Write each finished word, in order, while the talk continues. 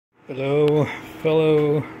Hello,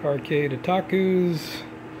 fellow arcade otakus,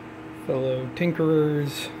 fellow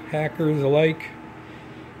tinkerers, hackers alike.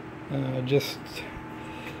 Just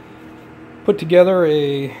put together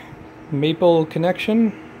a maple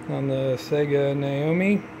connection on the Sega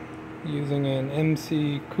NAOMI using an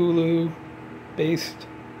MC Cthulhu based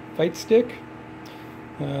fight stick.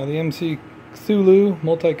 The MC Cthulhu,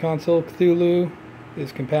 multi-console Cthulhu,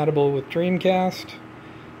 is compatible with Dreamcast,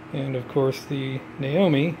 and of course the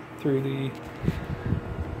NAOMI through the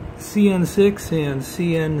CN6 and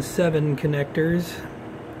CN7 connectors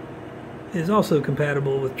is also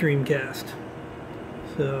compatible with Dreamcast.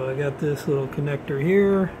 So I got this little connector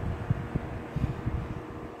here,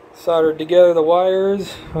 soldered together the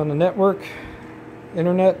wires on the network,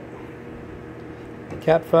 internet,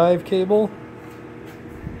 Cat5 cable,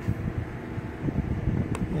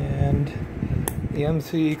 and the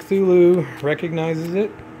MC Cthulhu recognizes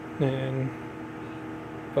it, and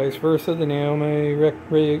vice versa, the NAOMI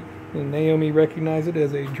recognize it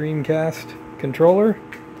as a Dreamcast controller,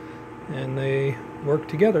 and they work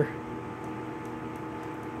together.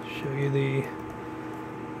 Show you the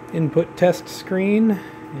input test screen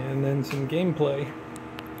and then some gameplay.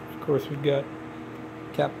 Of course, we've got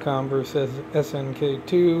Capcom vs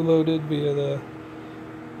SNK2 loaded via the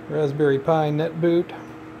Raspberry Pi netboot.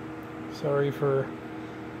 Sorry for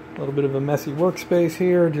a little bit of a messy workspace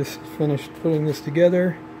here. Just finished putting this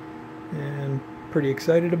together and pretty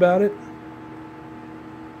excited about it.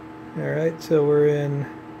 Alright, so we're in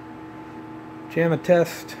JAMA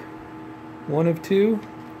test 1 of 2.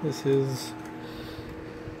 This is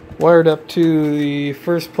wired up to the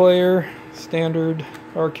first player standard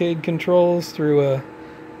arcade controls through a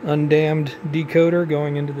undammed decoder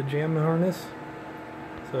going into the JAMA harness.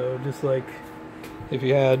 So just like if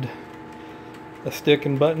you had a stick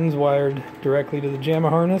and buttons wired directly to the JAMA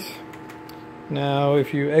harness. Now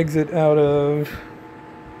if you exit out of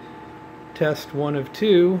test 1 of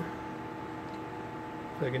 2,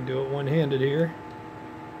 if I can do it one-handed here.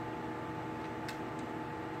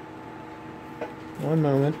 One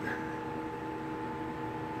moment.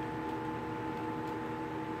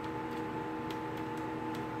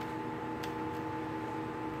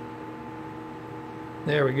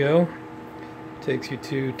 There we go. Takes you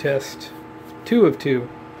to test 2 of 2,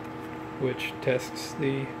 which tests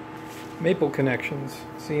the maple connections,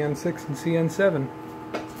 CN6 and CN7.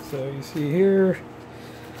 So you see here,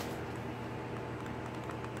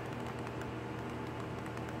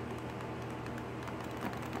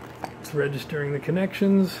 it's registering the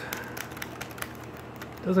connections.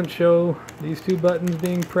 Doesn't show these two buttons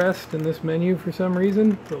being pressed in this menu for some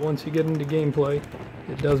reason, but once you get into gameplay,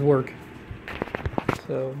 it does work.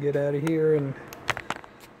 So get out of here and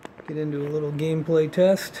get into a little gameplay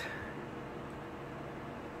test.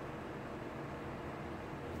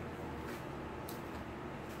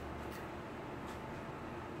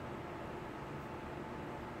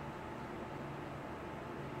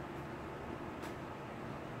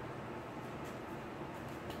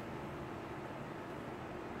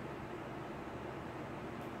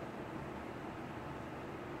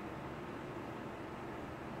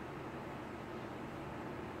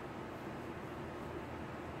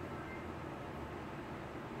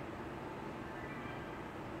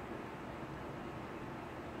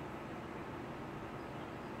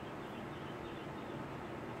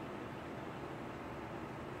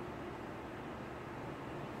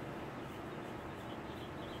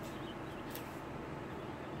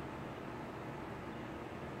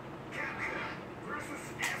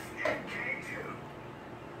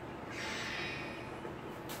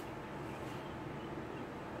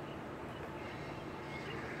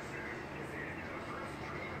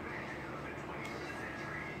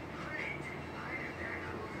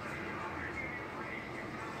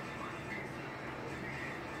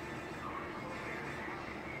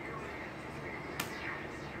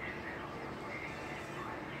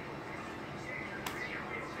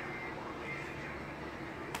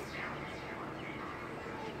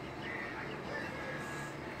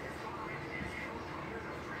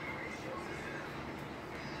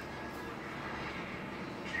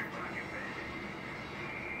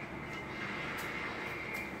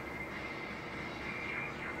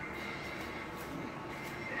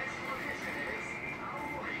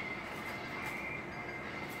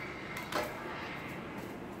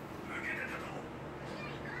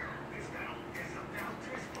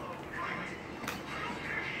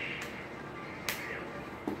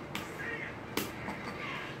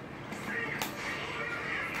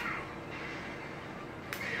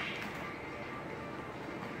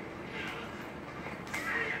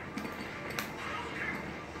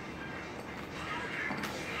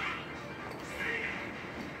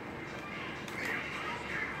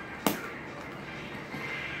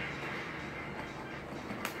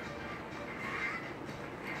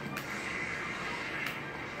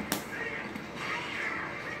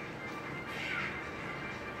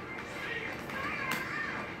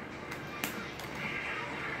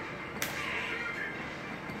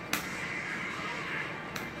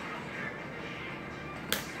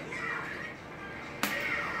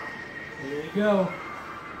 There you go.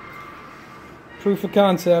 Proof of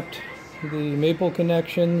concept. The maple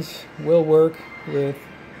connections will work with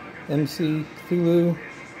MC Cthulhu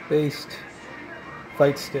based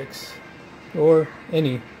fight sticks, or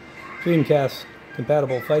any Dreamcast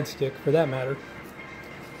compatible fight stick for that matter.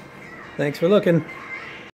 Thanks for looking.